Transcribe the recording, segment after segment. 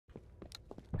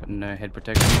No head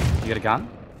protection. You got a gun?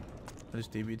 I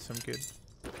just DB'd some kid.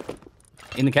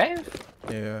 In the cave?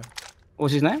 Yeah. What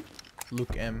was his name?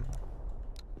 Luke M.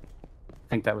 I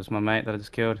think that was my mate that I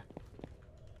just killed.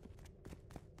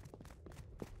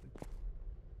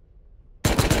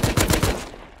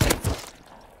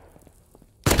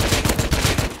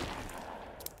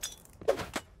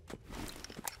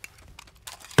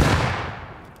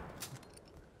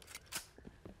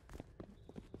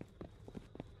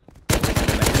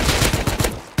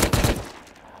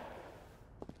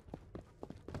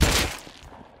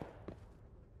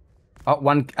 Oh,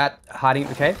 one hiding at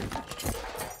the cave.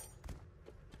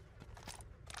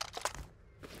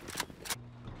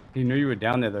 He knew you were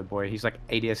down there though, boy. He's like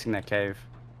ADSing that cave.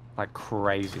 Like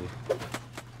crazy.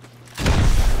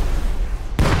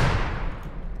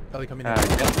 Oh, they coming in. Yeah.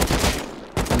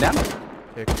 I'm down.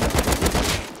 Yeah, come down.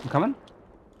 I'm coming.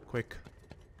 Quick.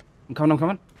 I'm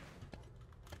coming.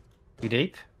 You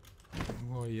deep?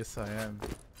 Oh, yes, I am.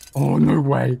 Oh, no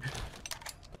way.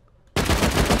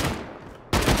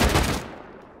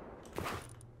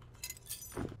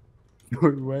 No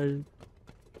way.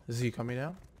 Is he coming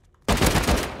down?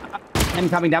 Him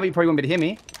coming down, but you probably won't be able to hear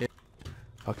me. Yeah.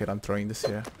 Fuck it, I'm throwing this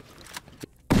here.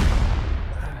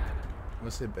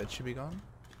 Unless their bed should be gone.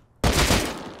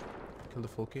 Kill the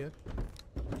full kid.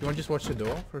 You want to just watch the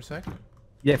door for a sec?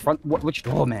 Yeah, which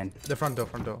door, man? The front door,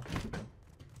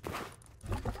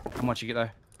 How much you get though?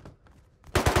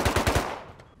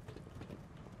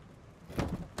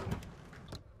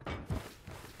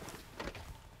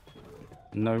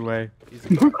 No way.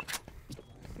 Easy.